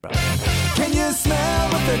the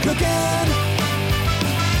smell what they're cooking.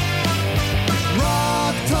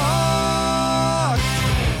 Rock Talk.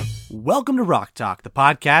 Welcome to Rock Talk, the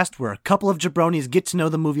podcast where a couple of jabronis get to know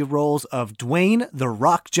the movie roles of Dwayne "The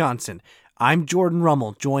Rock" Johnson. I'm Jordan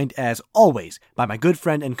Rummel, joined as always by my good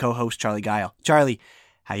friend and co-host Charlie Guile. Charlie,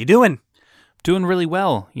 how you doing? Doing really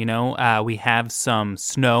well. You know, we have some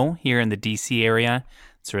snow here in the DC area.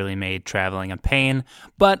 It's really made traveling a pain,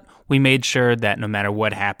 but we made sure that no matter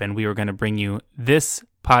what happened, we were going to bring you this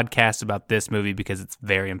podcast about this movie because it's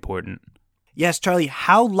very important. Yes, Charlie,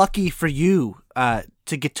 how lucky for you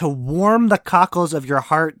to get to warm the cockles of your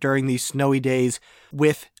heart during these snowy days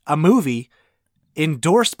with a movie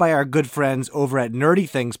endorsed by our good friends over at Nerdy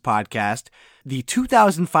Things Podcast, the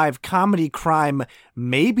 2005 comedy crime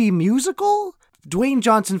maybe musical Dwayne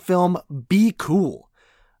Johnson film Be Cool.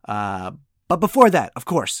 But before that, of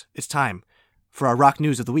course, it's time for our rock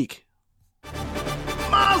news of the week.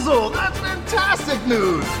 Mazel, that's fantastic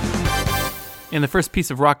news. And the first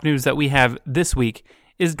piece of rock news that we have this week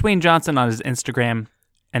is Dwayne Johnson on his Instagram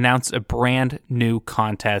announced a brand new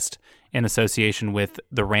contest in association with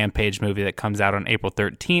the Rampage movie that comes out on April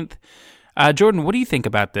 13th. Jordan, what do you think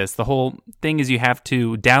about this? The whole thing is you have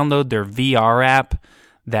to download their VR app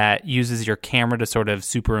that uses your camera to sort of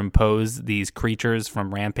superimpose these creatures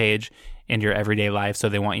from Rampage in your everyday life. So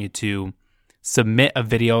they want you to submit a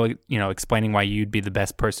video, explaining why you'd be the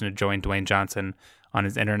best person to join Dwayne Johnson on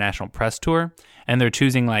his international press tour. And they're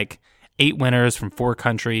choosing like 8 winners from 4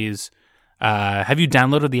 countries. Have you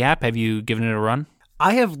downloaded the app? Have you given it a run?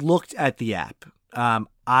 I have looked at the app.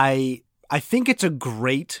 I think it's a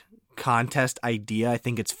great contest idea. I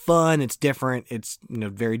think it's fun. It's different. It's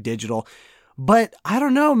very digital. But I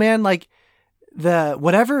don't know, man. Like the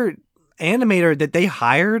whatever animator that they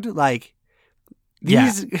hired, like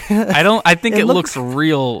these. Yeah. I think it looks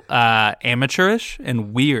real amateurish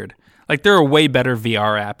and weird. Like there are way better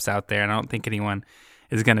VR apps out there, and I don't think anyone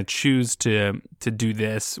is going to choose to do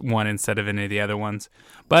this one instead of any of the other ones.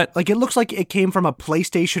 But like it looks like it came from a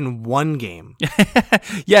PlayStation 1 game.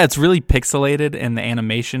 Yeah, it's really pixelated and the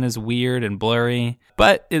animation is weird and blurry,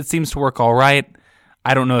 but it seems to work all right.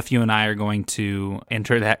 I don't know if you and I are going to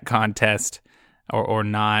enter that contest or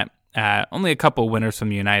not. Only a couple winners from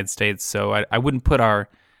the United States, so I wouldn't put our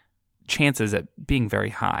chances at being very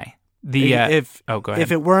high. Go ahead.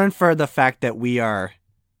 If it weren't for the fact that we are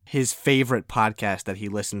his favorite podcast that he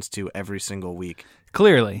listens to every single week.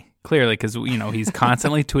 Clearly, because he's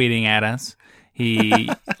constantly tweeting at us. He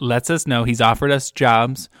lets us know he's offered us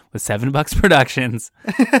jobs with $7 Productions.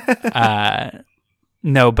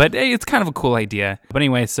 No, but it's kind of a cool idea. But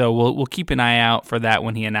anyway, so we'll keep an eye out for that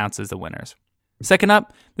when he announces the winners. Second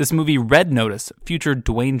up, this movie Red Notice, future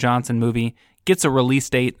Dwayne Johnson movie, gets a release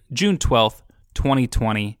date June 12th,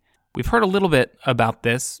 2020. We've heard a little bit about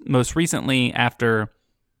this, most recently after,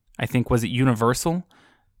 I think, was it Universal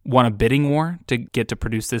won a bidding war to get to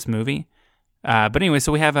produce this movie. But anyway,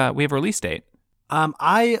 so we have a release date.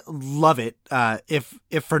 I love it. If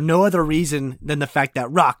for no other reason than the fact that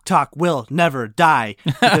Rock Talk will never die,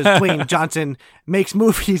 because Dwayne Johnson makes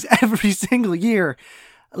movies every single year.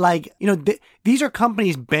 Like, these are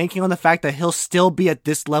companies banking on the fact that he'll still be at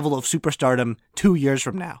this level of superstardom 2 years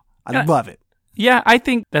from now. I love it. Yeah, I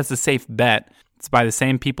think that's a safe bet. It's by the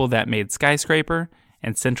same people that made Skyscraper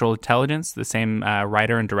and Central Intelligence, the same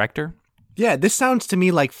writer and director. Yeah, this sounds to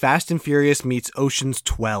me like Fast and Furious meets Ocean's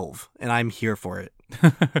 12, and I'm here for it.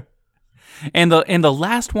 And the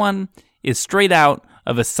last one is straight out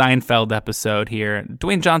of a Seinfeld episode here.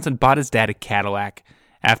 Dwayne Johnson bought his dad a Cadillac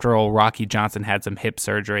after old Rocky Johnson had some hip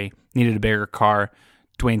surgery, needed a bigger car.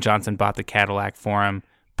 Dwayne Johnson bought the Cadillac for him,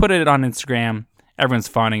 put it on Instagram. Everyone's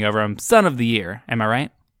fawning over him. Son of the year. Am I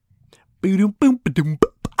right?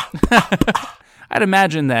 I'd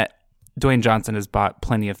imagine that Dwayne Johnson has bought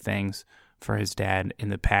plenty of things for his dad in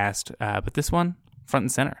the past, but this one, front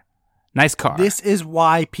and center. Nice car. This is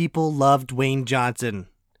why people love Dwayne Johnson.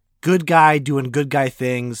 Good guy doing good guy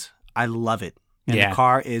things. I love it. And the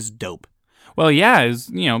car is dope. Well, yeah, it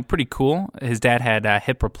was, pretty cool. His dad had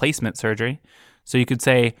hip replacement surgery. So you could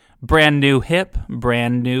say brand new hip,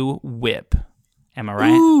 brand new whip. Am I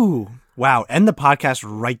right? Ooh. Wow. End the podcast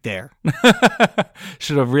right there.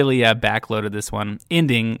 Should have really backloaded this one,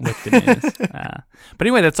 ending with the news. But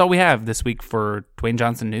anyway, that's all we have this week for Dwayne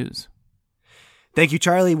Johnson news. Thank you,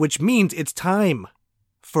 Charlie, which means it's time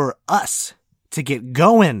for us to get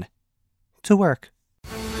going to work.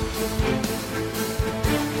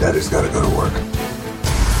 Daddy's gotta go to work.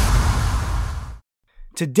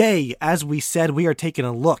 Today, as we said, we are taking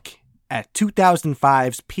a look at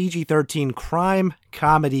 2005's PG-13 crime,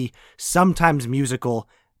 comedy, sometimes musical,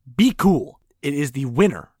 Be Cool. It is the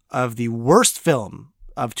winner of the worst film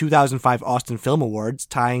of 2005 Austin Film Awards,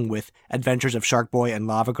 tying with Adventures of Shark Boy and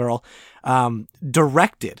Lava Girl,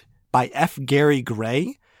 directed by F. Gary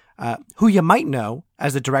Gray, who you might know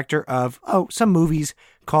as the director of some movies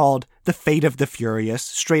called The Fate of the Furious,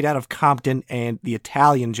 Straight Outta Compton, and The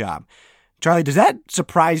Italian Job. Charlie, does that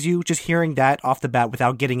surprise you, just hearing that off the bat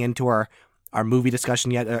without getting into our movie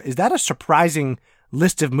discussion yet? Is that a surprising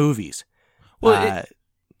list of movies? Well,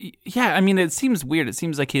 yeah, I mean, it seems weird. It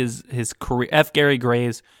seems like his career, F. Gary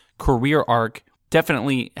Gray's career arc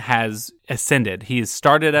definitely has ascended. He has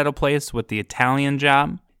started at a place with The Italian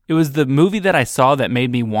Job. It was the movie that I saw that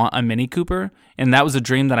made me want a Mini Cooper, and that was a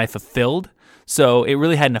dream that I fulfilled. So it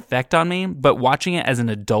really had an effect on me. But watching it as an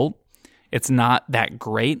adult, it's not that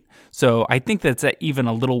great. So I think that's even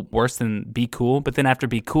a little worse than Be Cool. But then after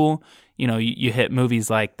Be Cool, you hit movies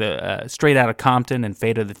like the Straight Outta Compton and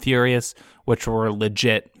Fate of the Furious, which were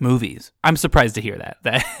legit movies. I'm surprised to hear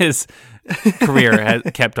that his career has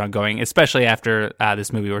kept on going, especially after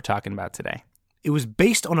this movie we're talking about today. It was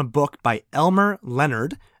based on a book by Elmer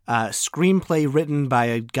Leonard, a screenplay written by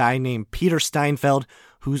a guy named Peter Steinfeld,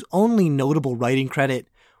 whose only notable writing credit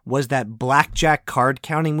was that blackjack card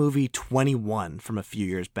counting movie 21 from a few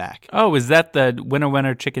years back. Oh, is that the Winner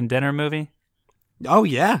Winner Chicken Dinner movie? Oh,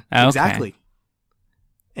 yeah, okay. Exactly.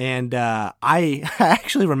 And I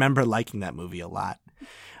actually remember liking that movie a lot.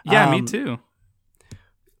 Yeah, me too.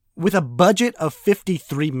 With a budget of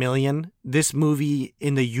 $53 million, this movie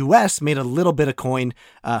in the U.S. made a little bit of coin,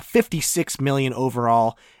 $56 million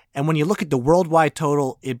overall. And when you look at the worldwide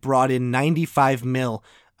total, it brought in $95 million.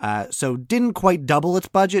 So didn't quite double its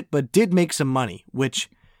budget, but did make some money,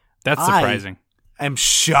 which that's surprising. I am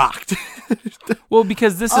shocked. Well,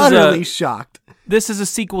 because this is utterly shocked. This is a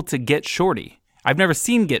sequel to Get Shorty. I've never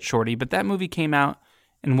seen Get Shorty, but that movie came out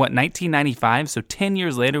in 1995. So 10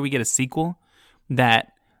 years later, we get a sequel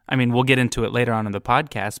that, I mean, we'll get into it later on in the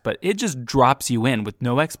podcast, but it just drops you in with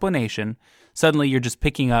no explanation. Suddenly, you're just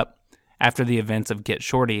picking up after the events of Get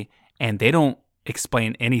Shorty, and they don't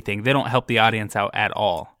explain anything. They don't help the audience out at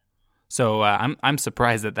all. So I'm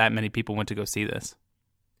surprised that many people went to go see this.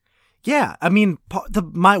 Yeah, I mean,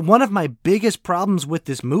 one of my biggest problems with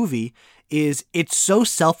this movie is it's so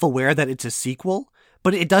self-aware that it's a sequel,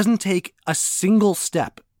 but it doesn't take a single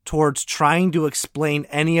step towards trying to explain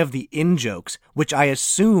any of the in-jokes, which I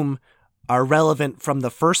assume are relevant from the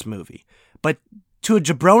first movie. But to a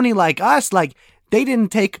jabroni like us, they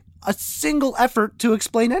didn't take a single effort to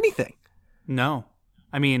explain anything. No.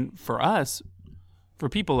 I mean, for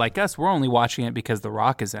people like us, we're only watching it because The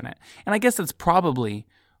Rock is in it. And I guess that's probably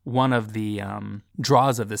one of the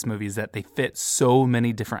draws of this movie is that they fit so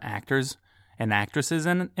many different actors and actresses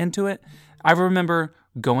into it. I remember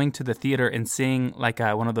going to the theater and seeing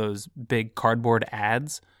one of those big cardboard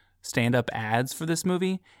ads, stand-up ads for this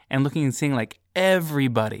movie, and looking and seeing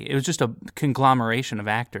everybody. It was just a conglomeration of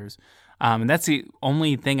actors. And that's the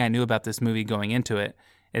only thing I knew about this movie going into it,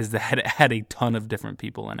 is that it had a ton of different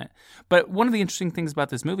people in it. But one of the interesting things about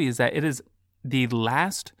this movie is that it is the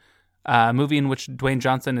last movie in which Dwayne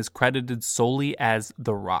Johnson is credited solely as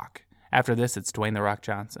The Rock. After this, it's Dwayne The Rock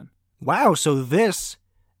Johnson. Wow, so this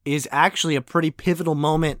is actually a pretty pivotal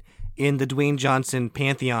moment in the Dwayne Johnson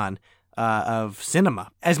pantheon of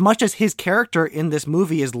cinema. As much as his character in this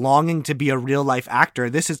movie is longing to be a real-life actor,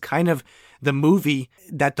 this is kind of the movie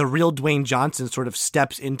that the real Dwayne Johnson sort of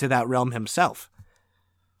steps into that realm himself.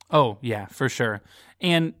 Oh, yeah, for sure.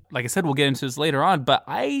 And like I said, we'll get into this later on, but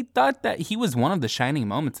I thought that he was one of the shining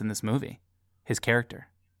moments in this movie, his character.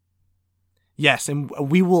 Yes, and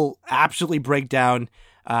we will absolutely break down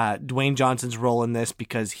Dwayne Johnson's role in this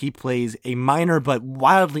because he plays a minor but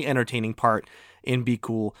wildly entertaining part in Be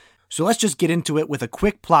Cool. So let's just get into it with a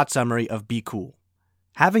quick plot summary of Be Cool.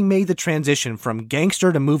 Having made the transition from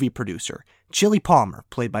gangster to movie producer, Chili Palmer,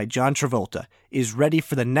 played by John Travolta, is ready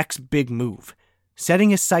for the next big move.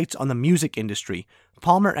 Setting his sights on the music industry,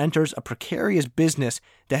 Palmer enters a precarious business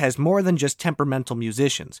that has more than just temperamental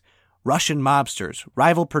musicians. Russian mobsters,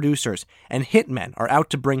 rival producers, and hitmen are out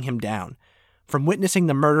to bring him down. From witnessing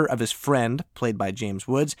the murder of his friend, played by James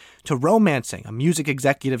Woods, to romancing a music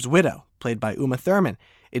executive's widow, played by Uma Thurman,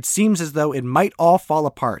 it seems as though it might all fall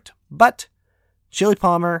apart. But Chili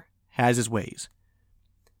Palmer has his ways.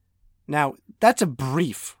 Now, that's a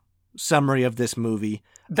brief summary of this movie.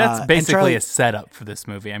 That's basically a setup for this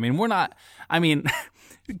movie. I mean,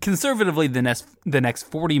 conservatively, the next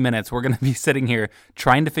 40 minutes, we're going to be sitting here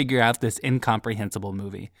trying to figure out this incomprehensible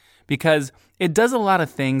movie because it does a lot of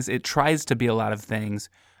things. It tries to be a lot of things.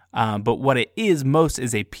 But what it is most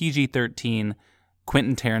is a PG-13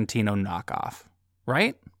 Quentin Tarantino knockoff,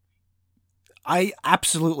 right? I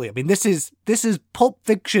absolutely. I mean, this is Pulp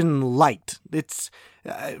Fiction light. It's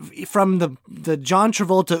from the John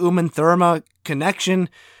Travolta Uma Thurman connection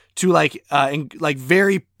to like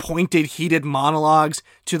very pointed, heated monologues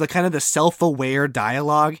to the kind of the self-aware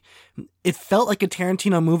dialogue. It felt like a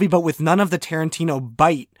Tarantino movie, but with none of the Tarantino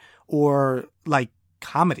bite or like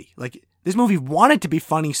comedy. Like this movie wanted to be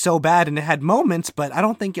funny so bad, and it had moments, but I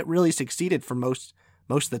don't think it really succeeded for most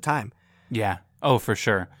of the time. Yeah. Oh, for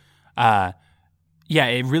sure. Yeah,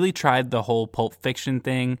 it really tried the whole Pulp Fiction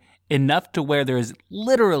thing enough to where there is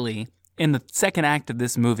literally, in the second act of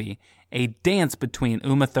this movie, a dance between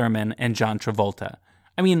Uma Thurman and John Travolta.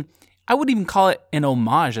 I mean, I wouldn't even call it an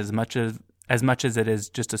homage as much as it is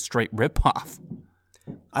just a straight ripoff.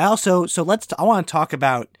 I want to talk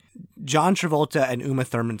about John Travolta and Uma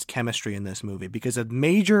Thurman's chemistry in this movie, because a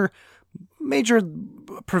major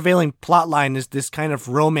prevailing plot line is this kind of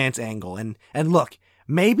romance angle. And look,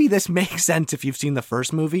 maybe this makes sense if you've seen the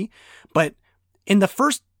first movie, but in the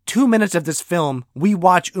first 2 minutes of this film, we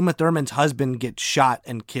watch Uma Thurman's husband get shot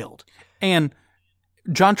and killed. And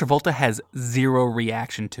John Travolta has zero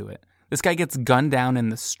reaction to it. This guy gets gunned down in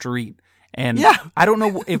the street. And yeah. I don't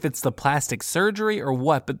know if it's the plastic surgery or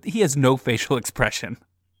what, but he has no facial expression.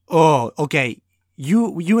 Oh, okay.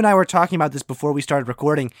 You and I were talking about this before we started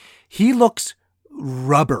recording. He looks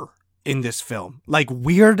rubber in this film. Like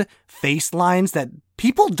weird face lines that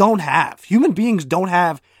people don't have. Human beings don't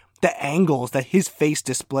have the angles that his face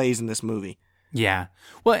displays in this movie. Yeah.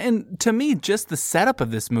 Well, and to me, just the setup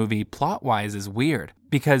of this movie, plot-wise, is weird.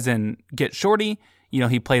 Because in Get Shorty,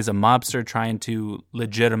 he plays a mobster trying to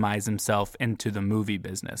legitimize himself into the movie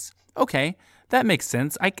business. Okay, that makes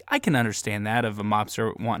sense. I can understand that of a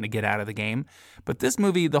mobster wanting to get out of the game. But this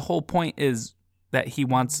movie, the whole point is that he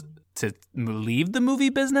wants to leave the movie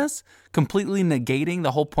business, completely negating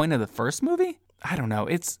the whole point of the first movie? I don't know.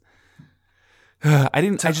 I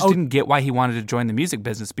just didn't get why he wanted to join the music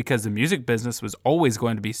business, because the music business was always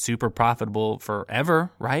going to be super profitable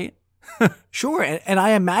forever, right? Sure, and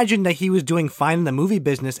I imagine that he was doing fine in the movie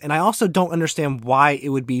business, and I also don't understand why it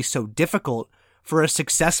would be so difficult for a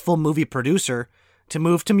successful movie producer to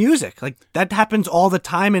move to music. Like, that happens all the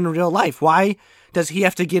time in real life. Why does he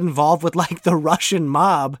have to get involved with, like, the Russian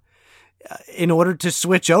mob in order to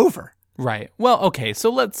switch over? Right. Well, okay, so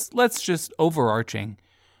let's just overarching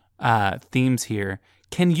themes here.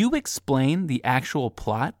 Can you explain the actual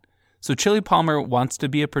plot? So Chili Palmer wants to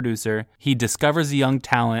be a producer. He discovers a young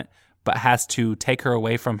talent, but has to take her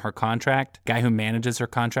away from her contract. Guy who manages her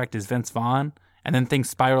contract is Vince Vaughn. And then things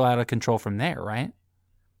spiral out of control from there, right?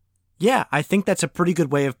 Yeah, I think that's a pretty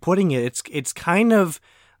good way of putting it. It's kind of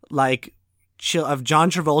like of John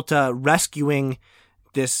Travolta rescuing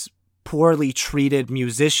this poorly treated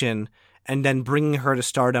musician and then bringing her to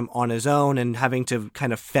stardom on his own and having to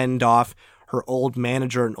kind of fend off her old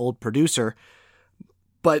manager and old producer.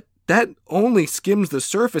 But that only skims the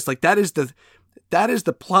surface. Like that is the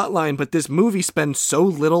plot line, but this movie spends so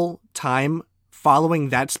little time following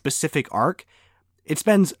that specific arc. It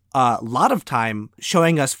spends a lot of time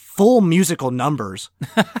showing us full musical numbers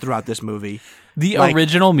throughout this movie. The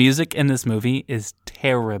original music in this movie is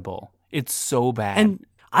terrible. It's so bad. And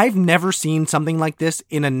I've never seen something like this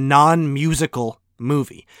in a non-musical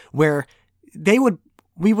movie where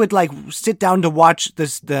we would like sit down to watch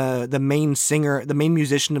the main singer, the main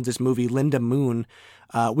musician of this movie, Linda Moon.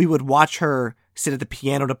 We would watch her sit at the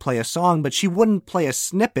piano to play a song, but she wouldn't play a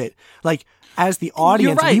snippet. Like, as the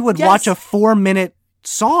audience, we would watch a 4-minute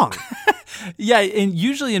song. Yeah, and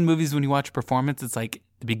usually in movies when you watch a performance, it's like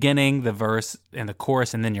the beginning, the verse, and the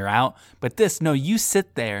chorus, and then you're out. But no, you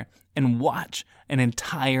sit there and watch an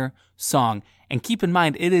entire song. And keep in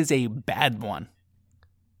mind, it is a bad one.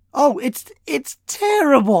 Oh, it's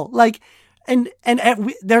terrible. Like, and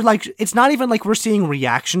they're like, it's not even like we're seeing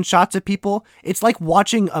reaction shots of people. It's like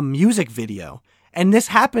watching a music video. And this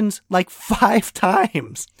happens like 5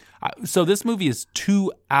 times. So this movie is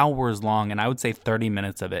 2 hours long, and I would say 30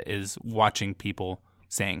 minutes of it is watching people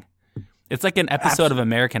sing. It's like an episode of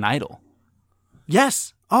American Idol.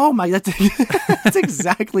 Yes. Oh my, that's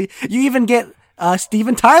exactly. You even get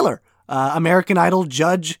Steven Tyler, American Idol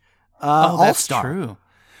judge, All-Star. That's true.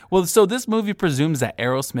 Well, so this movie presumes that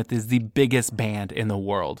Aerosmith is the biggest band in the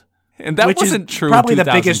world. And that wasn't true. Probably in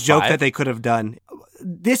 2005. the biggest joke that they could have done.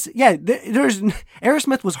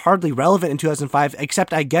 Aerosmith was hardly relevant in 2005,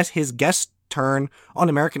 except I guess his guest turn on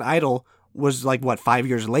American Idol was like, 5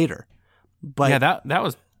 years later. But yeah, that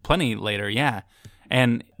was plenty later, yeah.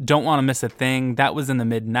 And Don't Want to Miss a Thing, that was in the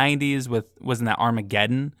mid-90s wasn't that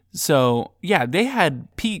Armageddon? So, yeah, they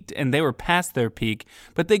had peaked and they were past their peak,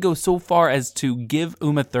 but they go so far as to give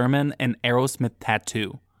Uma Thurman an Aerosmith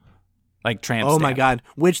tattoo. like tramp Oh stamp. my God.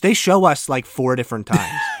 Which they show us like 4 different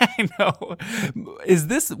times. I know. Was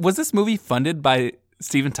this movie funded by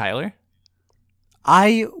Steven Tyler?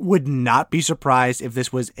 I would not be surprised if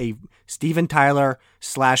this was a Steven Tyler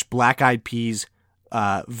 / Black Eyed Peas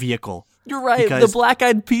vehicle. You're right. The Black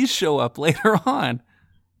Eyed Peas show up later on.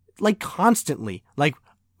 Like constantly. Like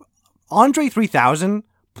Andre 3000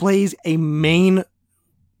 plays a main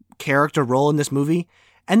character role in this movie.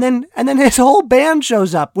 And then his whole band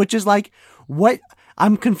shows up, which is like, what?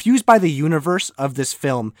 I'm confused by the universe of this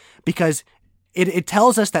film because it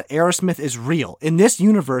tells us that Aerosmith is real. In this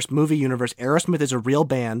movie universe, Aerosmith is a real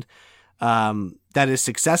band that is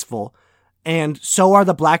successful, and so are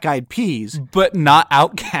the Black Eyed Peas. But not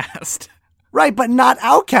Outkast. Right, but not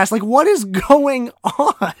Outkast. Like, what is going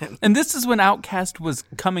on? And this is when Outkast was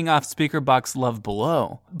coming off Speakerboxx Love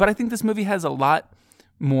Below. But I think this movie has a lot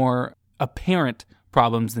more apparent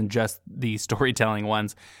problems than just the storytelling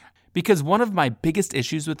ones. Because one of my biggest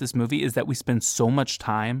issues with this movie is that we spend so much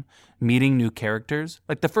time meeting new characters.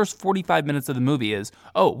 Like the first 45 minutes of the movie is,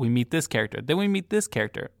 oh, we meet this character. Then we meet this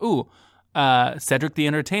character. Ooh, Cedric the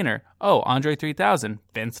Entertainer. Oh, Andre 3000.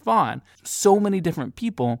 Vince Vaughn. So many different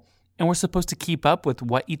people. And we're supposed to keep up with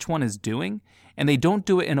what each one is doing. And they don't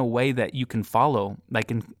do it in a way that you can follow, like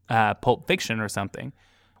in Pulp Fiction or something.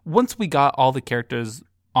 Once we got all the characters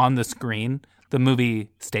on the screen, the movie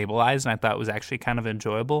stabilized, and I thought it was actually kind of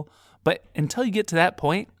enjoyable. But until you get to that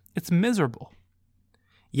point, it's miserable.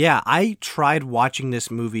 Yeah, I tried watching this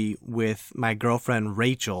movie with my girlfriend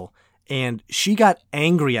Rachel, and she got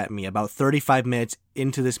angry at me about 35 minutes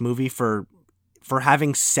into this movie for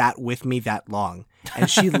having sat with me that long. And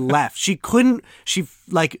she left. She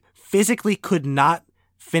physically could not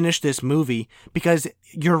finish this movie because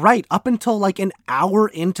you're right, up until like an hour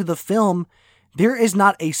into the film, there is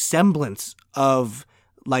not a semblance of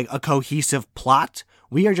like a cohesive plot.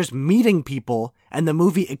 We are just meeting people, and the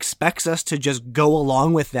movie expects us to just go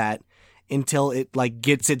along with that until it like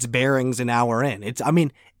gets its bearings an hour in.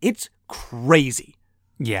 It's crazy.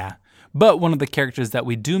 Yeah. But one of the characters that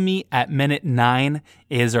we do meet at minute 9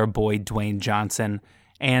 is our boy Dwayne Johnson.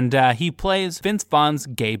 And he plays Vince Vaughn's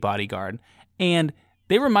gay bodyguard. And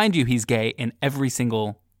they remind you he's gay in every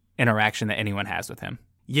single interaction that anyone has with him.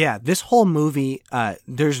 Yeah, this whole movie,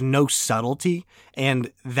 there's no subtlety,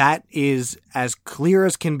 and that is as clear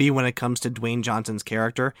as can be when it comes to Dwayne Johnson's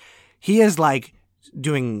character. He's like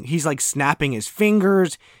snapping his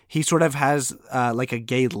fingers. He sort of has like a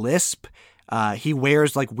gay lisp. He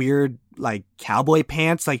wears like weird like cowboy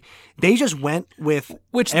pants. Like they just went with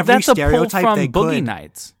every that's stereotype a pull from they Boogie could.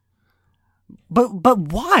 Nights. But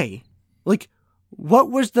why? Like,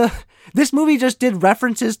 what was this movie just did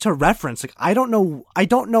references to reference. Like I don't know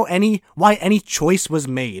why any choice was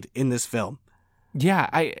made in this film. Yeah,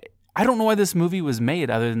 I don't know why this movie was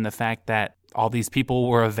made other than the fact that all these people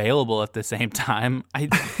were available at the same time. I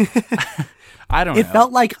don't know. It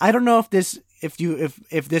felt like, I don't know if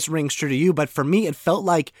this rings true to you, but for me it felt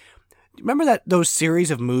like, remember those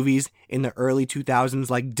series of movies in the early 2000s,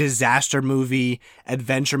 like disaster movie,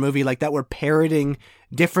 adventure movie, like that were parroting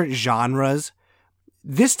different genres?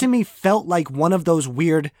 This to me felt like one of those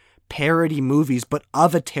weird parody movies, but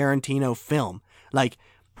of a Tarantino film. Like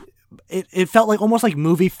it felt like almost like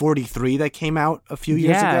movie 43 that came out a few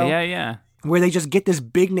years ago. Yeah. Where they just get this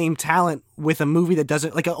big name talent with a movie that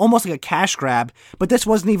doesn't, like almost like a cash grab, but this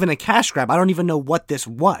wasn't even a cash grab. I don't even know what this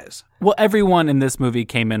was. Well, everyone in this movie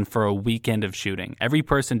came in for a weekend of shooting. Every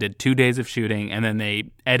person did 2 days of shooting, and then they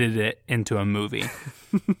edited it into a movie.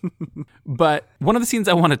 But one of the scenes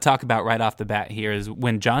I want to talk about right off the bat here is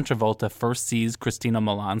when John Travolta first sees Christina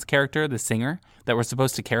Milian's character, the singer that we're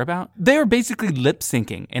supposed to care about. They're basically lip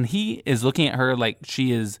syncing, and he is looking at her like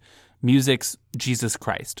she is music's Jesus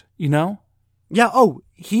Christ, you know? Yeah,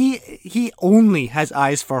 he only has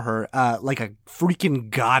eyes for her, like a freaking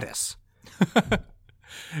goddess.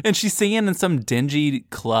 And she's singing in some dingy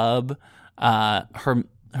club. So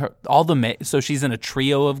she's in a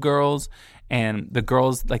trio of girls, and the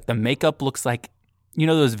girls, like the makeup looks like, you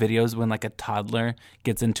know those videos when like a toddler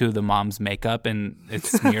gets into the mom's makeup and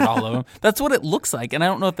it's smeared all over? That's what it looks like, and I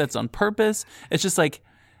don't know if that's on purpose. It's just like,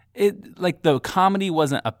 the comedy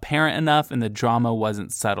wasn't apparent enough and the drama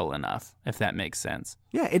wasn't subtle enough, if that makes sense.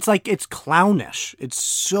 Yeah, it's like, it's clownish. It's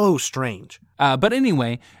so strange. But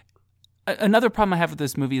anyway, another problem I have with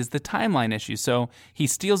this movie is the timeline issue. So he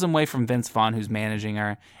steals him away from Vince Vaughn, who's managing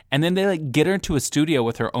her, and then they like get her into a studio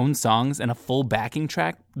with her own songs and a full backing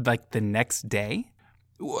track like the next day.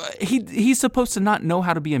 He's supposed to not know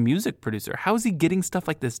how to be a music producer. How is he getting stuff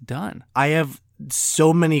like this done? I have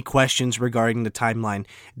so many questions regarding the timeline.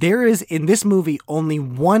 There is, in this movie, only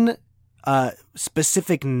one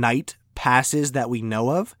specific night passes that we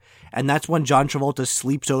know of, and that's when John Travolta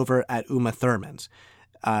sleeps over at Uma Thurman's.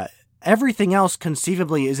 Everything else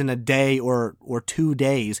conceivably is in a day or 2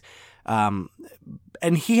 days, and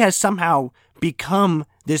he has somehow become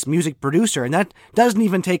this music producer, and that doesn't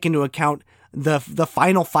even take into account the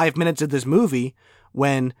final 5 minutes of this movie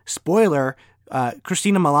when, spoiler,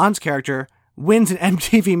 Christina Milian's character wins an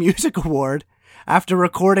MTV Music Award after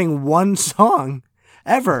recording one song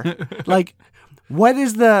ever. Like, what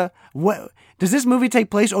does this movie take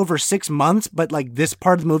place over 6 months, but like this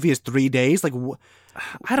part of the movie is 3 days? Like,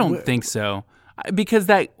 I don't think so. Because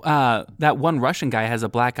that one Russian guy has a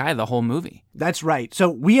black eye the whole movie. That's right. So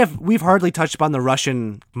we've hardly touched upon the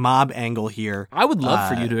Russian mob angle here. I would love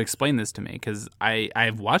for you to explain this to me, because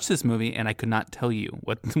I've watched this movie and I could not tell you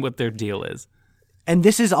what their deal is. And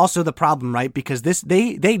this is also the problem, right? Because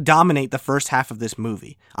they dominate the first half of this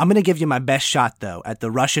movie. I'm going to give you my best shot, though, at the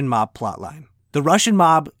Russian mob plotline. The Russian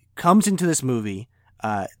mob comes into this movie.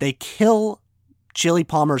 They kill Chili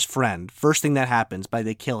Palmer's friend. First thing that happens,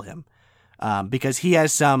 they kill him. Because he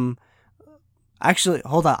has some. Actually,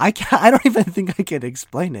 hold on. I don't even think I can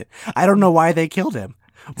explain it. I don't know why they killed him.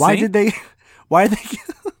 Why did they?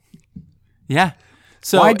 Yeah.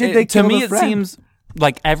 So why did they kill to me? the friend? It seems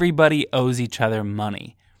like everybody owes each other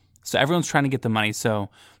money. So everyone's trying to get the money. So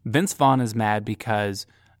Vince Vaughn is mad because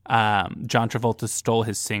John Travolta stole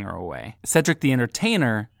his singer away. Cedric the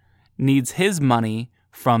Entertainer needs his money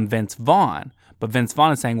from Vince Vaughn, but Vince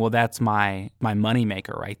Vaughn is saying, "Well, that's my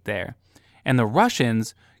moneymaker right there." And the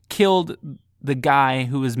Russians killed the guy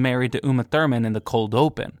who was married to Uma Thurman in the cold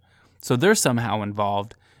open. So they're somehow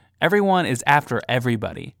involved. Everyone is after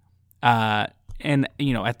everybody. And,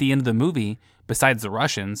 at the end of the movie, besides the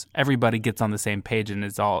Russians, everybody gets on the same page and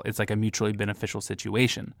it's like a mutually beneficial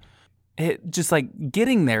situation. It just like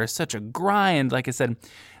getting there is such a grind. Like I said,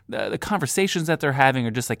 the conversations that they're having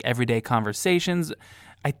are just like everyday conversations.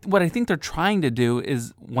 What I think they're trying to do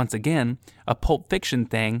is, once again, a Pulp Fiction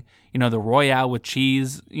thing, the Royale with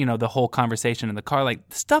cheese, the whole conversation in the car, like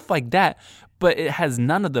stuff like that, but it has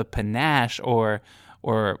none of the panache or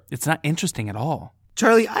it's not interesting at all.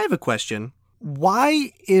 Charlie, I have a question.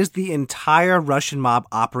 Why is the entire Russian mob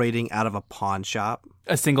operating out of a pawn shop?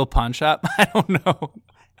 A single pawn shop? I don't know.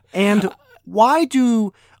 And why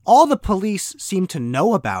do all the police seem to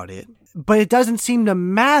know about it, but it doesn't seem to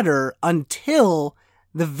matter until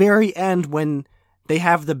the very end when they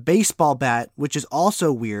have the baseball bat, which is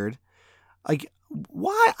also weird. Like,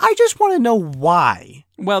 why? I just want to know why.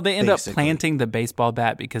 Well, they end up planting the baseball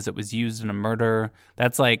bat because it was used in a murder.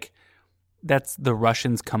 That's the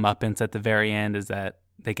Russians' comeuppance at the very end, is that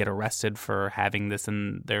they get arrested for having this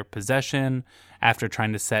in their possession after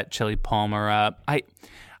trying to set Chili Palmer up.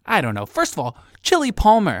 I don't know. First of all, Chili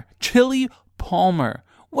Palmer.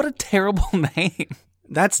 What a terrible name.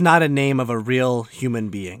 That's not a name of a real human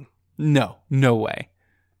being. No way.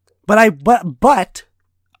 But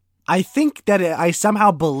I think that I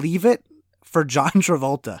somehow believe it for John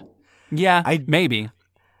Travolta. Yeah, maybe.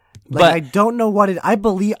 But I don't know what it. I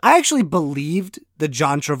actually believed the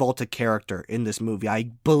John Travolta character in this movie.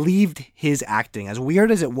 I believed his acting. As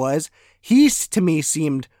weird as it was, he to me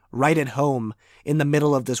seemed right at home in the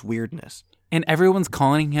middle of this weirdness. And everyone's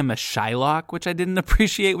calling him a Shylock, which I didn't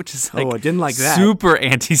appreciate, which is I didn't like that. Super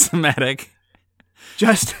anti-Semitic.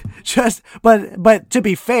 But to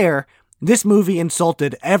be fair, this movie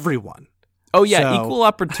insulted everyone. Oh yeah, equal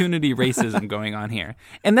opportunity racism going on here.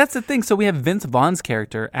 And that's the thing. So we have Vince Vaughn's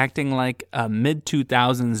character acting like a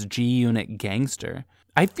mid-2000s G-Unit gangster.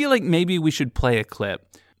 I feel like maybe we should play a clip.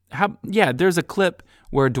 There's a clip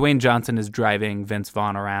where Dwayne Johnson is driving Vince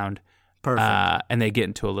Vaughn around. Perfect. And they get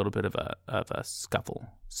into a little bit of a scuffle.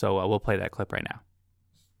 So we'll play that clip right now.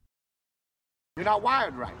 You're not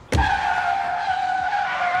wired right.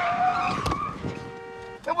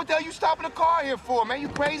 Then what the hell you stopping the car here for, man? You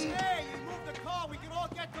crazy? Hey, you move the car. We can all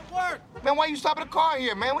get to work. Man, why you stopping the car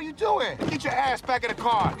here, man? What you doing? Get your ass back in the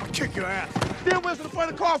car. I'll kick your ass. Then where's in the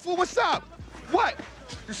front of the car, fool? What's up? What?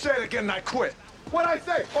 You say it again and I quit. What'd I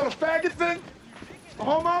say? On a faggot thing? A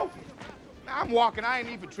homo? I'm walking. I ain't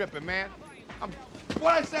even tripping, man.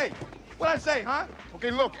 What'd I say, huh?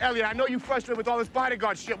 Okay, look, Elliot, I know you frustrated with all this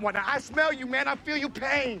bodyguard shit and whatnot. I smell you, man. I feel your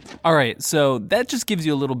pain. All right, so that just gives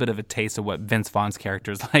you a little bit of a taste of what Vince Vaughn's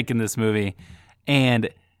character is like in this movie. And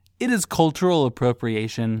it is cultural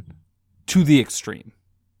appropriation to the extreme.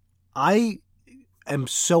 I am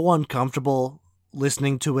so uncomfortable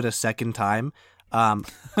listening to it a second time.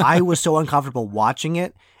 I was so uncomfortable watching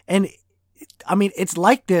it. And, it's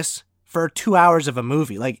like this for 2 hours of a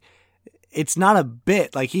movie. Like, it's not a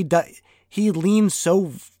bit. Like, he leans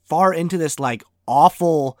so far into this, like,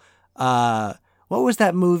 awful, what was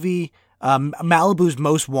that movie Malibu's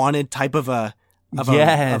Most Wanted type of a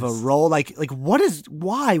role. Like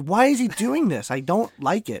why is he doing this? I don't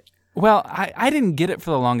like it. Well, I didn't get it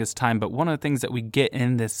for the longest time, but one of the things that we get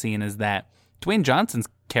in this scene is that Dwayne Johnson's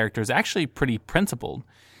character is actually pretty principled.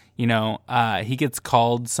 You know, he gets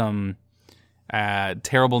called some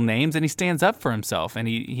terrible names, and he stands up for himself, and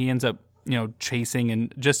he ends up, you know, chasing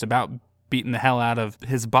and just about beating the hell out of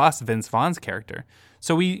his boss, Vince Vaughn's character.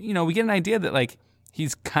 So we get an idea that, like,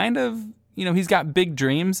 he's kind of, you know, he's got big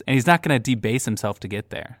dreams, and he's not going to debase himself to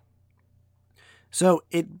get there. So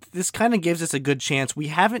this kind of gives us a good chance. We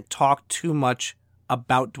haven't talked too much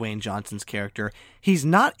about Dwayne Johnson's character. He's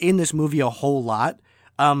not in this movie a whole lot,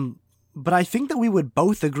 but I think that we would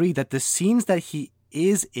both agree that the scenes that he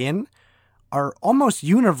is in are almost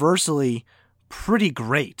universally pretty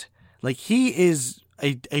great. Like, he is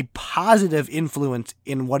a positive influence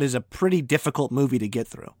in what is a pretty difficult movie to get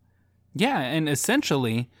through. Yeah, and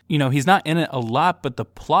essentially, you know, he's not in it a lot, but the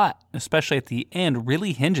plot, especially at the end,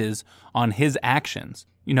 really hinges on his actions.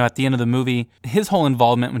 You know, at the end of the movie, his whole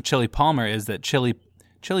involvement with Chili Palmer is that Chili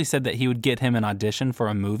said that he would get him an audition for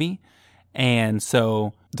a movie, and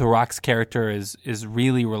so The Rock's character is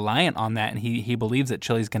really reliant on that, and he believes that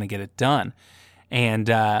Chili's going to get it done. And,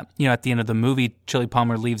 you know, at the end of the movie, Chili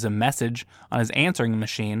Palmer leaves a message on his answering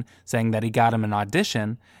machine saying that he got him an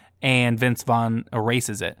audition, and Vince Vaughn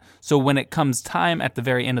erases it. So when it comes time at the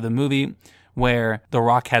very end of the movie where The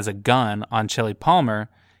Rock has a gun on Chili Palmer,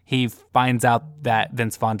 he finds out that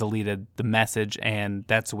Vince Vaughn deleted the message, and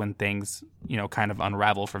that's when things, you know, kind of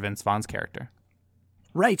unravel for Vince Vaughn's character.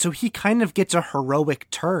 Right, so he kind of gets a heroic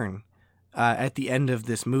turn at the end of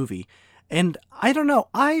this movie. And I don't know,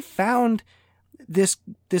 I found this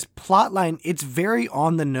plot line, it's very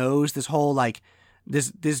on the nose. This whole, like,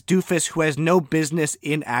 this doofus who has no business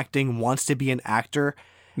in acting wants to be an actor.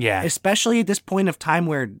 Yeah. Especially at this point of time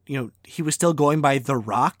where, you know, he was still going by The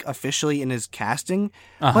Rock officially in his casting.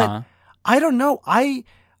 But I don't know. I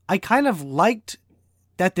kind of liked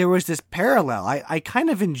that there was this parallel. I kind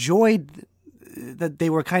of enjoyed that they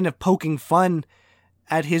were kind of poking fun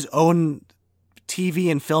at his own TV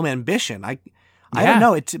and film ambition. I don't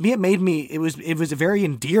know. To me, it was very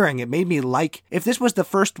endearing. It made me like, if this was the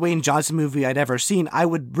first Dwayne Johnson movie I'd ever seen, I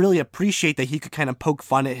would really appreciate that he could kind of poke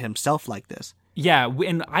fun at himself like this. Yeah,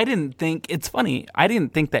 and it's funny, I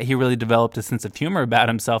didn't think that he really developed a sense of humor about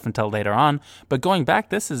himself until later on, but going back,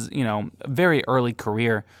 this is, you know, a very early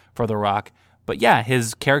career for The Rock. But yeah,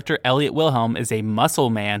 his character, Elliot Wilhelm, is a muscle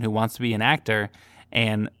man who wants to be an actor,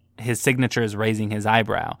 and his signature is raising his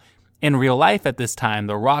eyebrow. In real life at this time,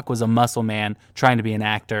 The Rock was a muscle man trying to be an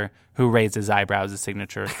actor who raised his eyebrows as a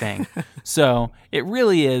signature thing. So it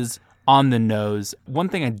really is on the nose. One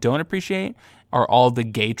thing I don't appreciate are all the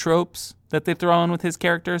gay tropes that they throw in with his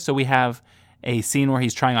character. So we have a scene where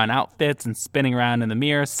he's trying on outfits and spinning around in the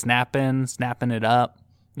mirror, snapping it up.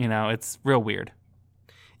 You know, it's real weird.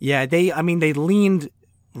 Yeah, they leaned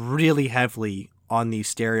really heavily on these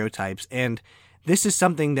stereotypes. And this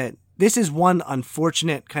is one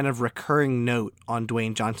unfortunate kind of recurring note on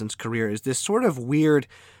Dwayne Johnson's career, is this sort of weird,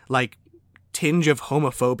 like, tinge of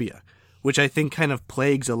homophobia, which I think kind of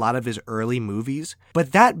plagues a lot of his early movies.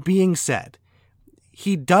 But that being said,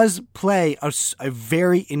 he does play a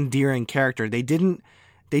very endearing character. They didn't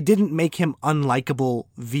make him unlikable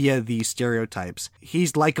via these stereotypes.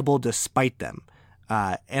 He's likable despite them.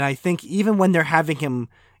 And I think even when they're having him,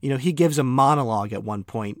 you know, he gives a monologue at one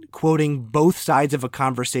point, quoting both sides of a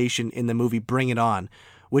conversation in the movie Bring It On,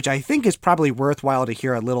 which I think is probably worthwhile to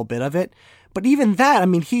hear a little bit of it. But even that, I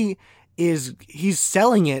mean, he's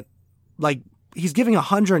selling it like he's giving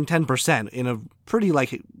 110% in a pretty,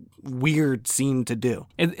 like, weird scene to do.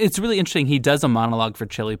 It's really interesting. He does a monologue for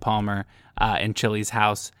Chili Palmer in Chili's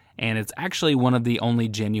house, and it's actually one of the only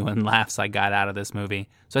genuine laughs I got out of this movie.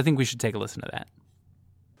 So I think we should take a listen to that.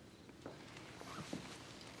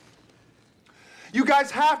 You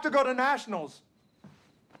guys have to go to nationals.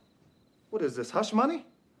 What is this, hush money?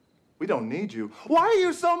 We don't need you. Why are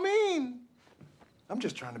you so mean? I'm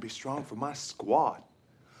just trying to be strong for my squad.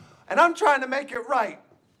 And I'm trying to make it right.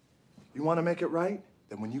 You want to make it right?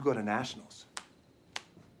 Then when you go to nationals,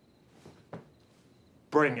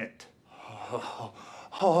 bring it.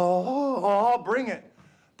 Oh, bring it.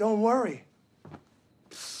 Don't worry.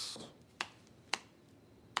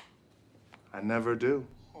 I never do.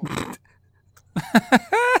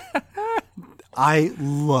 I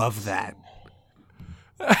love that.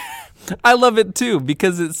 I love it too,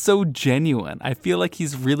 because it's so genuine. I feel like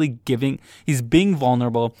he's being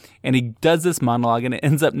vulnerable, and he does this monologue, and it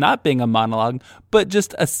ends up not being a monologue, but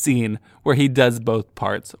just a scene where he does both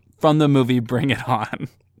parts from the movie Bring It On.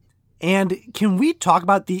 And can we talk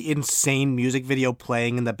about the insane music video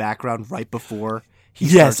playing in the background right before he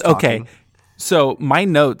Yes, starts talking? okay. So my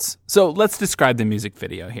notes. So let's describe the music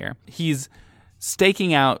video here. He's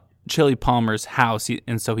staking out Chili Palmer's house,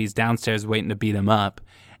 and so he's downstairs waiting to beat him up.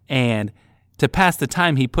 And to pass the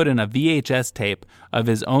time, he put in a VHS tape of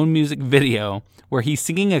his own music video where he's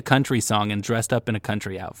singing a country song and dressed up in a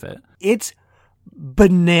country outfit. It's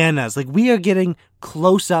bananas. Like, we are getting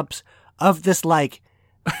close-ups of this, like,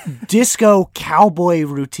 disco cowboy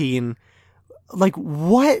routine. Like,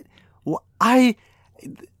 what?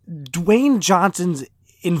 Dwayne Johnson's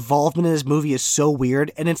involvement in this movie is so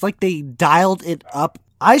weird, and it's like they dialed it up.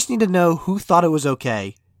 I just need to know who thought it was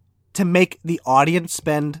okay to make the audience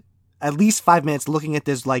spend at least 5 minutes looking at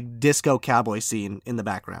this, like, disco cowboy scene in the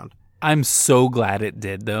background. I'm so glad it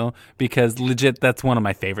did, though, because legit, that's one of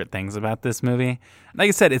my favorite things about this movie. Like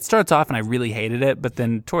I said, it starts off and I really hated it, but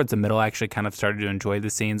then towards the middle, I actually kind of started to enjoy the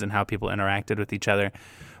scenes and how people interacted with each other.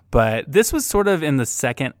 But this was sort of in the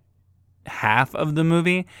second half of the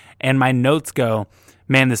movie, and my notes go,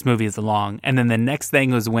 man, this movie is long. And then the next thing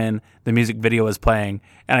was when the music video was playing,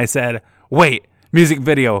 and I said, wait, music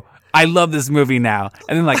video, I love this movie now.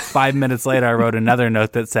 And then like 5 minutes later, I wrote another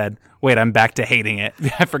note that said, wait, I'm back to hating it.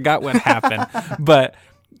 I forgot what happened. But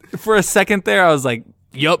for a second there, I was like,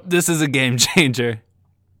 yup, this is a game changer.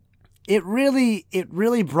 It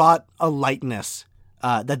really brought a lightness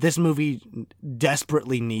that this movie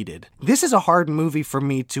desperately needed. This is a hard movie for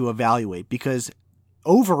me to evaluate because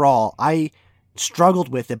overall, I struggled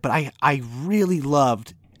with it, but I really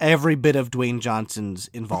loved every bit of Dwayne Johnson's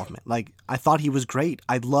involvement. Like, I thought he was great.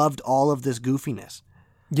 I loved all of this goofiness.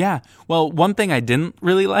 Yeah. Well, one thing I didn't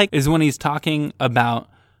really like is when he's talking about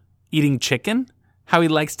eating chicken, how he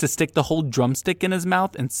likes to stick the whole drumstick in his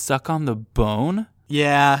mouth and suck on the bone.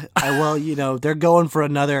 Yeah. Well, you know, they're going for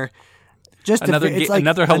another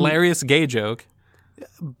hilarious gay joke.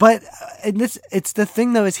 But it's the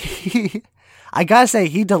thing though, is I gotta say,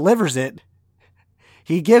 he delivers it.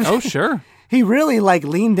 He gives. Oh, sure. He really like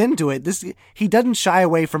leaned into it. He doesn't shy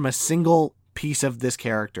away from a single piece of this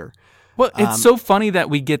character. Well, it's so funny that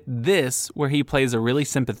we get this where he plays a really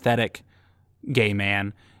sympathetic gay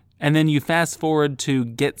man, and then you fast forward to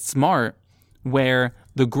Get Smart, where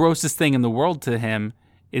the grossest thing in the world to him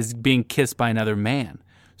is being kissed by another man.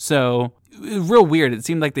 So, real weird. It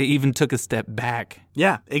seemed like they even took a step back.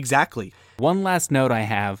 Yeah, exactly. One last note I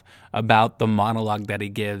have about the monologue that he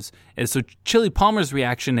gives is, so Chili Palmer's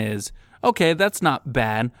reaction is, okay, that's not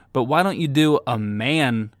bad, but why don't you do a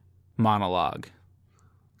man monologue?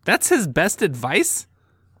 That's his best advice?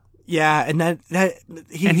 Yeah, and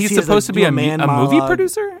he's supposed to be a movie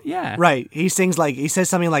producer? Yeah. Right. He says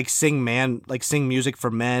something like sing music for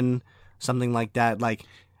men, something like that. Like,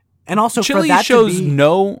 and also Chili for that shows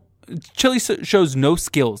to be... Chili shows no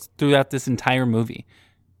skills throughout this entire movie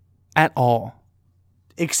at all.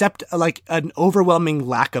 Except like an overwhelming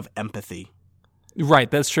lack of empathy.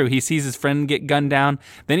 Right, that's true. He sees his friend get gunned down.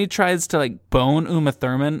 Then he tries to like bone Uma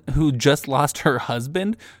Thurman, who just lost her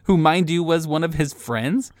husband, who, mind you, was one of his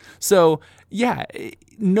friends. So, yeah,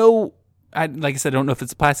 like I said, I don't know if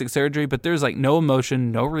it's plastic surgery, but there's like no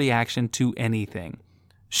emotion, no reaction to anything.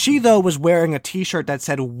 She, though, was wearing a T-shirt that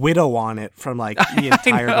said "widow" on it from like the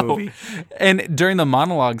entire movie. And during the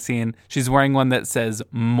monologue scene, she's wearing one that says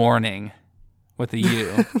 "mourning" with a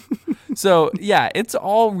U. So, yeah, it's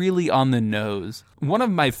all really on the nose. One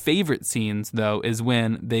of my favorite scenes, though, is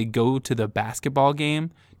when they go to the basketball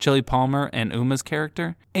game, Chili Palmer and Uma's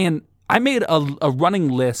character. And I made a running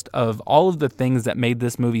list of all of the things that made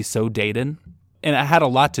this movie so dated. And it had a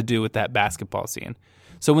lot to do with that basketball scene.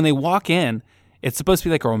 So when they walk in, it's supposed to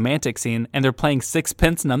be like a romantic scene, and they're playing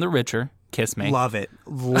Sixpence None the Richer, Kiss Me. Love it.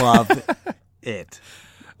 Love it.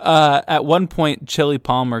 At one point, Chili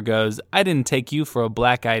Palmer goes, I didn't take you for a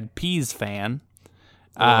Black Eyed Peas fan.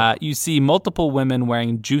 You see multiple women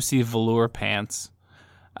wearing juicy velour pants.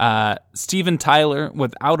 Steven Tyler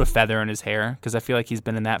without a feather in his hair, because I feel like he's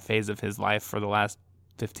been in that phase of his life for the last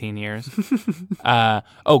 15 years.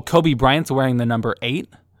 Kobe Bryant's wearing the number 8.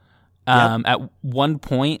 Yep. At one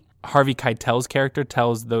point, Harvey Keitel's character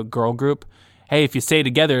tells the girl group, hey, if you stay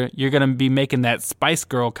together, you're going to be making that Spice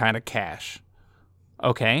Girl kind of cash.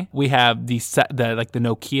 Okay. We have the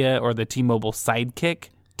Nokia or the T-Mobile Sidekick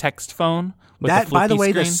text phone with that, the flippy by the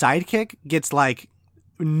way, screen. the Sidekick gets like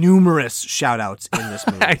numerous shout outs in this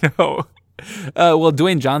movie. I know. Well,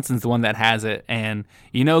 Dwayne Johnson's the one that has it, and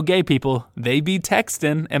gay people, they be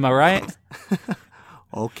texting. Am I right?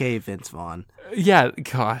 Okay, Vince Vaughn. Yeah,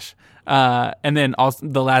 gosh. And then also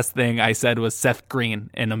the last thing I said was Seth Green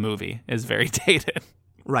in a movie is very dated.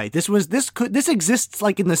 Right. This exists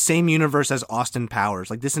like in the same universe as Austin Powers.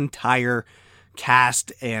 Like this entire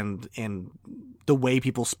cast and the way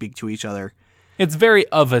people speak to each other. It's very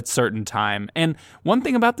of a certain time. And one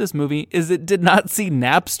thing about this movie is it did not see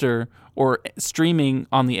Napster or streaming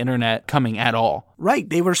on the internet coming at all. Right.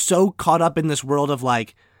 They were so caught up in this world of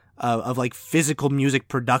like physical music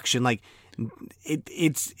production. Like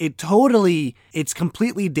it's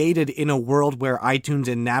completely dated in a world where iTunes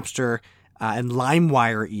and Napster and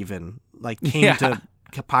LimeWire even like came to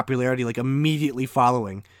popularity like immediately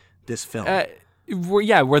following this film.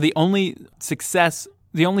 Where the only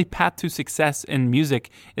path to success in music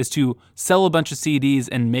is to sell a bunch of CDs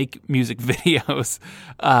and make music videos.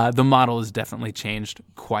 The model has definitely changed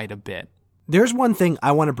quite a bit. There's one thing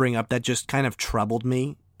I want to bring up that just kind of troubled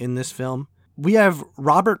me in this film. We have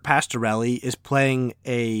Robert Pastorelli is playing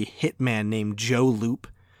a hitman named Joe Loop,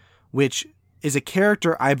 which is a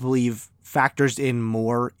character I believe factors in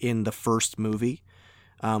more in the first movie.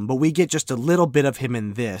 But we get just a little bit of him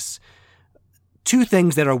in this. Two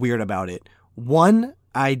things that are weird about it. One,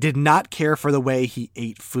 I did not care for the way he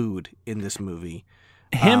ate food in this movie.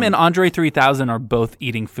 Him and Andre 3000 are both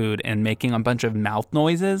eating food and making a bunch of mouth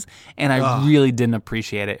noises, and I really didn't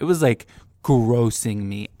appreciate it. It was like grossing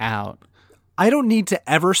me out. I don't need to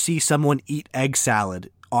ever see someone eat egg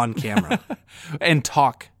salad on camera. And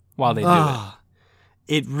talk while they do it.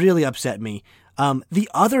 It really upset me. The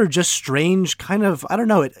other just strange kind of, I don't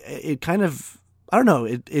know,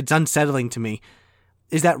 it's unsettling to me,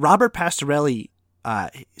 is that Robert Pastorelli,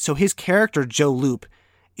 so his character Joe Loop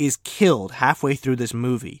is killed halfway through this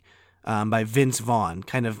movie by Vince Vaughn.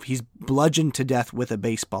 He's bludgeoned to death with a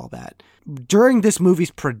baseball bat. During this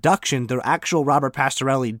movie's production, the actual Robert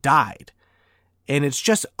Pastorelli died. And it's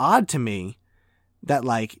just odd to me that,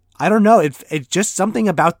 like, I don't know, it's just something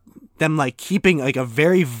about them, like, keeping, like, a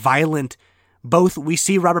very violent, both we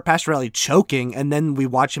see Robert Pastorelli choking and then we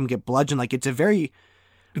watch him get bludgeoned. Like,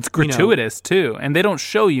 it's gratuitous, too. And they don't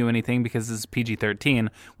show you anything because this is PG-13,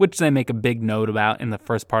 which they make a big note about in the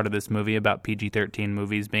first part of this movie about PG-13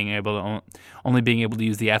 movies only being able to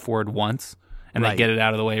use the F word once, and they get it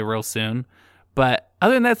out of the way real soon. But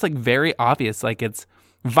other than that, it's like very obvious. Like, it's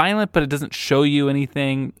violent, but it doesn't show you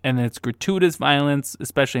anything. And then it's gratuitous violence,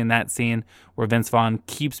 especially in that scene where Vince Vaughn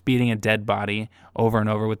keeps beating a dead body over and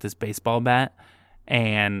over with this baseball bat.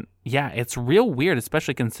 And yeah, it's real weird,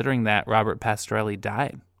 especially considering that Robert Pastorelli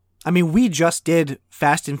died. I mean, we just did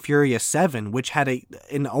Fast and Furious 7, which had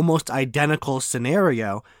an almost identical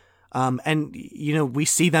scenario. And, you know, we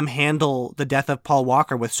see them handle the death of Paul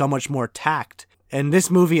Walker with so much more tact. And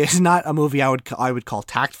this movie is not a movie I would call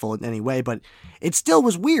tactful in any way, but it still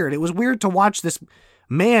was weird. It was weird to watch this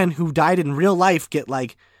man who died in real life get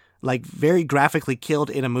like very graphically killed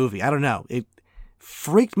in a movie. I don't know. It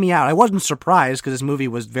freaked me out. I wasn't surprised because this movie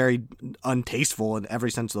was very untasteful in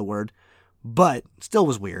every sense of the word, but still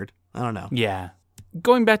was weird. I don't know. Yeah.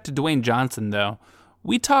 Going back to Dwayne Johnson, though,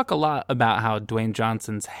 we talk a lot about how Dwayne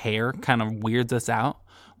Johnson's hair kind of weirds us out.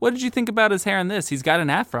 What did you think about his hair in this? He's got an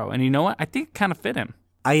afro, and you know what? I think it kind of fit him.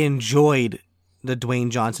 I enjoyed the Dwayne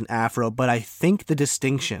Johnson afro, but I think the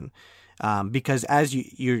distinction, because as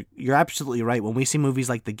you're absolutely right. When we see movies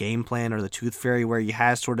like The Game Plan or The Tooth Fairy, where he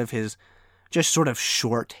has sort of his just sort of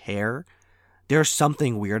short hair, there's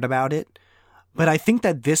something weird about it. But I think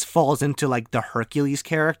that this falls into like the Hercules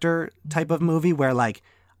character type of movie, where like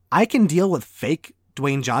I can deal with fake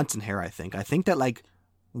Dwayne Johnson hair. I think that like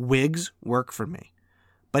wigs work for me.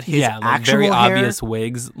 But his actual very hair, obvious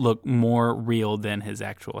wigs look more real than his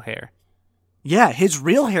actual hair. Yeah, his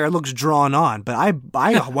real hair looks drawn on, but I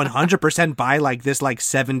 100% buy like this like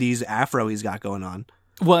 70s afro he's got going on.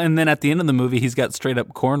 Well, and then at the end of the movie, he's got straight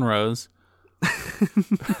up cornrows.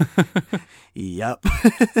 Yep.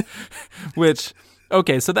 Which,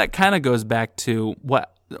 okay, so that kind of goes back to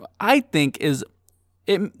what I think is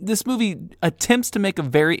this movie attempts to make a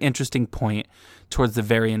very interesting point towards the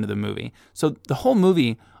very end of the movie. So the whole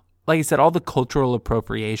movie, like I said, all the cultural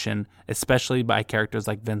appropriation, especially by characters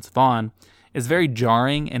like Vince Vaughn, is very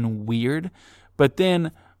jarring and weird. But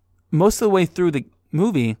then most of the way through the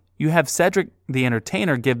movie, you have Cedric the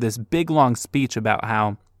Entertainer give this big long speech about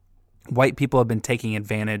how white people have been taking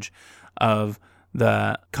advantage of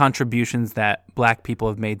the contributions that black people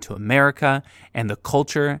have made to America and the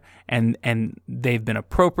culture, and they've been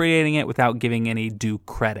appropriating it without giving any due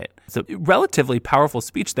credit. It's a relatively powerful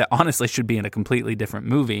speech that honestly should be in a completely different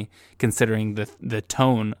movie, considering the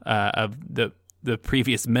tone of the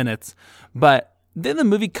previous minutes. But then the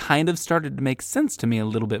movie kind of started to make sense to me a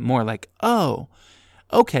little bit more, like, oh,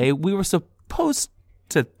 okay, we were supposed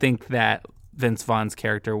to think that Vince Vaughn's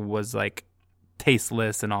character was like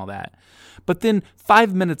tasteless and all that. But then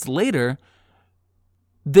 5 minutes later,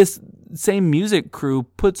 this same music crew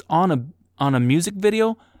puts on a music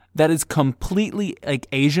video that is completely like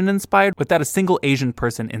Asian inspired without a single Asian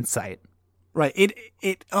person in sight. Right.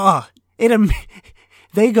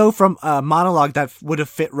 They go from a monologue that would have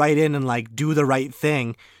fit right in and like do the right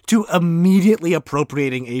thing to immediately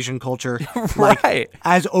appropriating Asian culture, Right. like,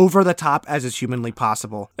 as over the top as is humanly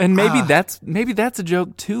possible. And maybe that's a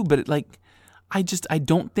joke too, but I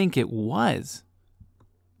don't think it was.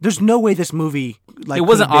 There's no way this movie It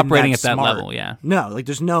wasn't could have been operating at that smart. level, yeah. No, like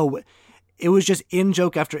there's no. It was just in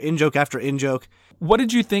joke after in joke after in joke. What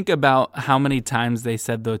did you think about how many times they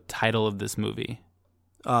said the title of this movie?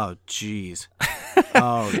 Oh, jeez.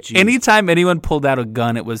 Oh, jeez. Anytime anyone pulled out a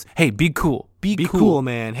gun, it was, hey, be cool. Be cool,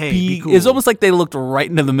 man. Hey, be cool. It's almost like they looked right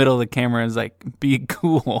into the middle of the camera and was like, be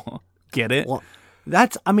cool. Get it? Well,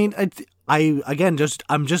 I'm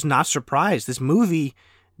just not surprised. This movie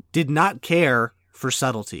did not care for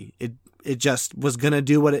subtlety. It just was going to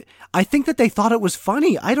do what it... I think that they thought it was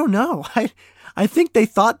funny. I don't know. I think they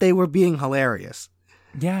thought they were being hilarious.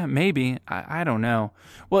 Yeah, maybe. I don't know.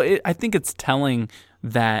 Well, I think it's telling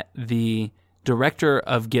that the director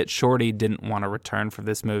of Get Shorty didn't want to return for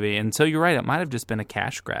this movie. And so you're right, it might have just been a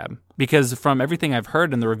cash grab. Because from everything I've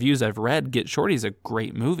heard and the reviews I've read, Get Shorty's a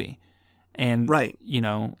great movie. And, right.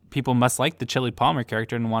 People must like the Chili Palmer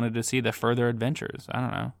character and wanted to see the further adventures. I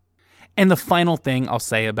don't know. And the final thing I'll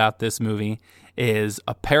say about this movie is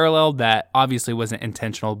a parallel that obviously wasn't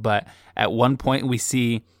intentional, but at one point we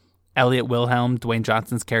see Elliot Wilhelm, Dwayne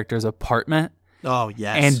Johnson's character's apartment. Oh,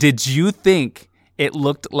 yes. And did you think it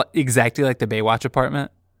looked exactly like the Baywatch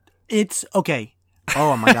apartment? It's okay.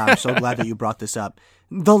 Oh my God, I'm so glad that you brought this up.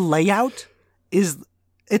 The layout it's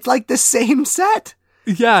like the same set.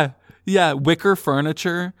 Yeah. Wicker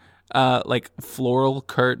furniture, like floral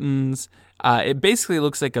curtains. It basically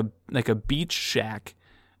looks like a beach shack,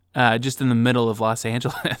 just in the middle of Los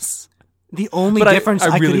Angeles. The only difference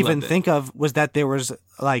I really could even think of was that there was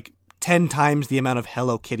like 10 times the amount of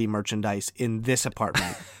Hello Kitty merchandise in this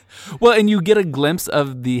apartment. Well, and you get a glimpse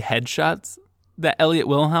of the headshots that Elliot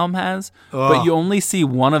Wilhelm has, but you only see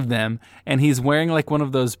one of them, and he's wearing like one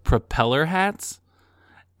of those propeller hats,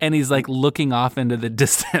 and he's like looking off into the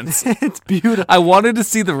distance. It's beautiful. I wanted to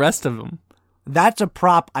see the rest of them. That's a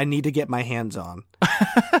prop I need to get my hands on.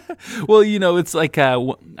 Well, it's like,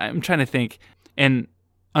 I'm trying to think, in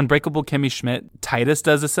Unbreakable Kimmy Schmidt, Titus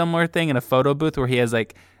does a similar thing in a photo booth where he has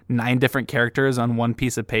like 9 different characters on one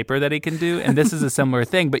piece of paper that he can do. And this is a similar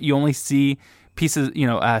thing, but you only see pieces,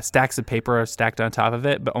 stacks of paper are stacked on top of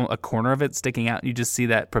it, but a corner of it sticking out. You just see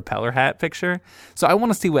that propeller hat picture. So I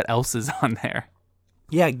want to see what else is on there.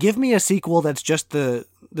 Yeah, give me a sequel that's just the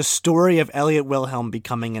story of Elliot Wilhelm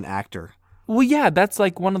becoming an actor. Well, yeah, that's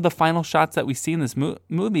like one of the final shots that we see in this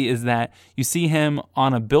movie is that you see him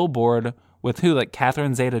on a billboard with who, like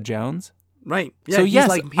Catherine Zeta-Jones? Right. Yeah, so yes,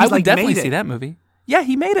 I would definitely see that movie. Yeah,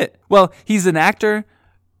 he made it. Well, he's an actor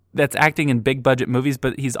that's acting in big budget movies,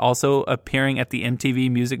 but he's also appearing at the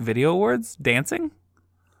MTV Music Video Awards, dancing.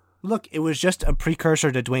 Look, it was just a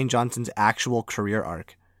precursor to Dwayne Johnson's actual career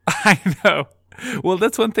arc. I know. Well,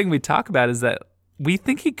 that's one thing we talk about is that we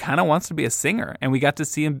think he kind of wants to be a singer, and we got to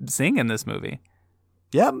see him sing in this movie.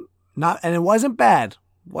 Yep. And it wasn't bad.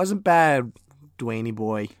 Wasn't bad, Dwayne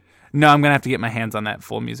boy. No, I'm going to have to get my hands on that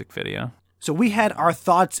full music video. So we had our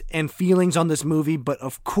thoughts and feelings on this movie, but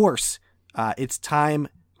of course, it's time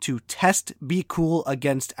to test Be Cool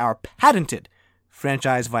against our patented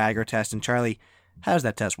franchise Viagra test. And Charlie, how does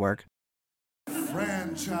that test work?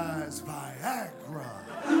 Franchise Viagra.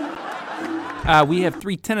 We have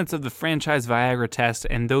 3 tenets of the franchise Viagra test,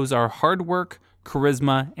 and those are hard work,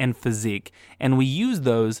 charisma, and physique. And we use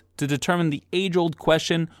those to determine the age-old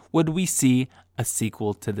question, would we see a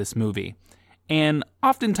sequel to this movie? And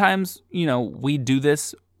oftentimes, we do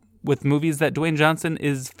this with movies that Dwayne Johnson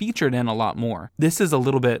is featured in a lot more. This is a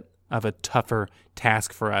little bit of a tougher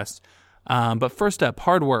task for us. But first up,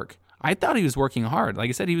 hard work. I thought he was working hard. Like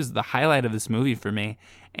I said, he was the highlight of this movie for me.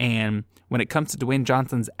 And when it comes to Dwayne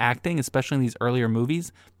Johnson's acting, especially in these earlier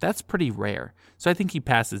movies, that's pretty rare. So I think he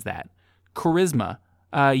passes that. Charisma.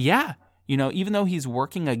 Even though he's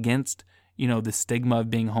working against, the stigma of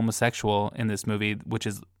being homosexual in this movie, which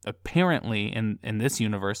is apparently in this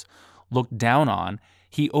universe looked down on,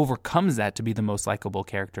 he overcomes that to be the most likable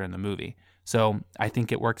character in the movie. So I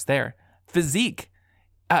think it works there. Physique.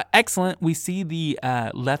 Excellent. We see the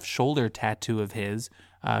left shoulder tattoo of his,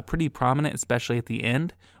 pretty prominent, especially at the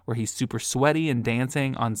end, where he's super sweaty and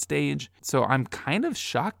dancing on stage. So I'm kind of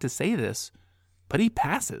shocked to say this, but he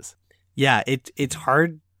passes. Yeah, it's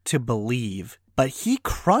hard to believe, but he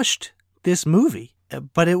crushed this movie,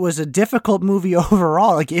 but it was a difficult movie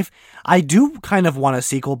overall. Like, if I do kind of want a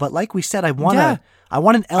sequel, but like we said, I want an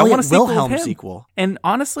Elliot Wilhelm sequel. And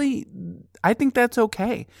honestly, I think that's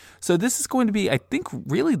okay. So this is going to be, I think,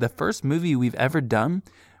 really the first movie we've ever done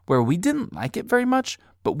where we didn't like it very much,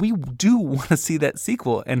 but we do want to see that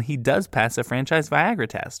sequel, and he does pass a franchise Viagra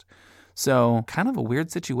test. So kind of a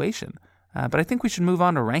weird situation. But I think we should move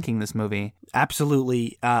on to ranking this movie.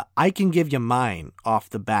 Absolutely. I can give you mine off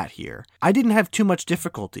the bat here. I didn't have too much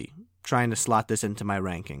difficulty trying to slot this into my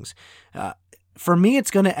rankings. For me,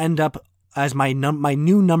 it's going to end up as my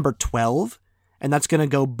new number 12, and that's going to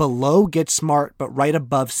go below Get Smart, but right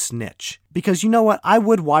above Snitch. Because you know what? I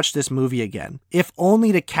would watch this movie again, if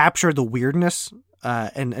only to capture the weirdness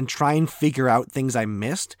and try and figure out things I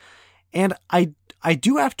missed. And I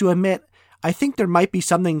do have to admit, I think there might be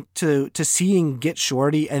something to seeing Get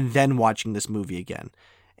Shorty and then watching this movie again.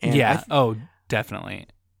 And yeah. Definitely.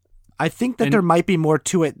 I think that there might be more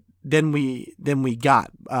to it than we got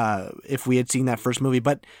if we had seen that first movie.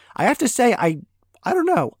 But I have to say, I don't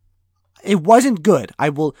know. It wasn't good. I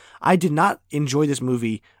did not enjoy this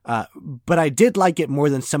movie, but I did like it more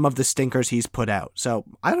than some of the stinkers he's put out. So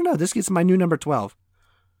I don't know. This gets my new number 12.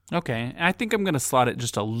 Okay, I think I'm going to slot it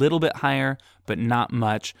just a little bit higher, but not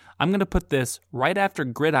much. I'm going to put this right after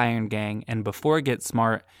Gridiron Gang and before Get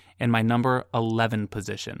Smart in my number 11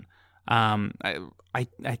 position. I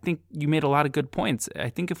think you made a lot of good points. I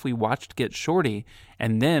think if we watched Get Shorty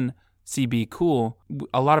and then CB Cool,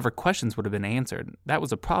 a lot of our questions would have been answered. That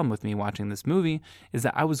was a problem with me watching this movie, is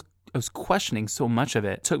that I was questioning so much of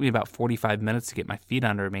it. It took me about 45 minutes to get my feet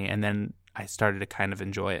under me, and then I started to kind of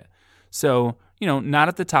enjoy it. So, not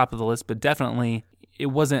at the top of the list, but definitely it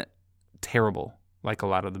wasn't terrible like a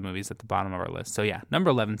lot of the movies at the bottom of our list. So yeah, number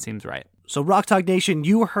 11 seems right. So Rock Talk Nation,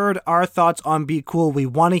 you heard our thoughts on Be Cool. We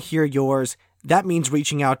want to hear yours. That means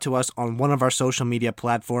reaching out to us on one of our social media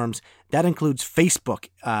platforms. That includes Facebook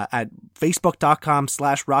at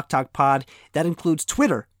facebook.com/rocktalkpod. That includes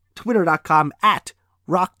Twitter,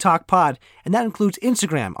 twitter.com/rocktalkpod. And that includes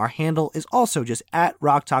Instagram. Our handle is also just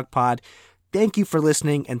 @rocktalkpod. Thank you for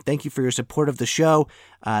listening, and thank you for your support of the show.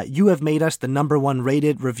 You have made us the number 1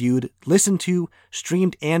 rated, reviewed, listened to,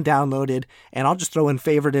 streamed, and downloaded. And I'll just throw in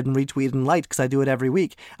favorited and retweeted and liked because I do it every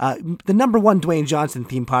week. The number 1 Dwayne Johnson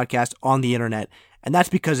theme podcast on the internet. And that's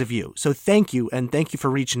because of you. So thank you, and thank you for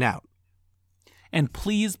reaching out. And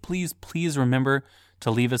please, please, please remember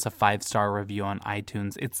to leave us a 5-star review on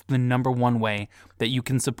iTunes. It's the number 1 way that you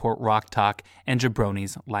can support Rock Talk and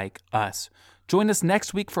jabronis like us. Join us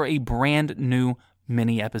next week for a brand new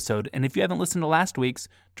mini episode. And if you haven't listened to last week's,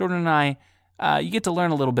 Jordan and I, you get to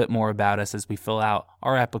learn a little bit more about us as we fill out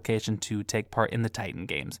our application to take part in the Titan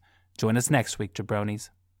Games. Join us next week,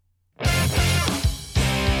 jabronis.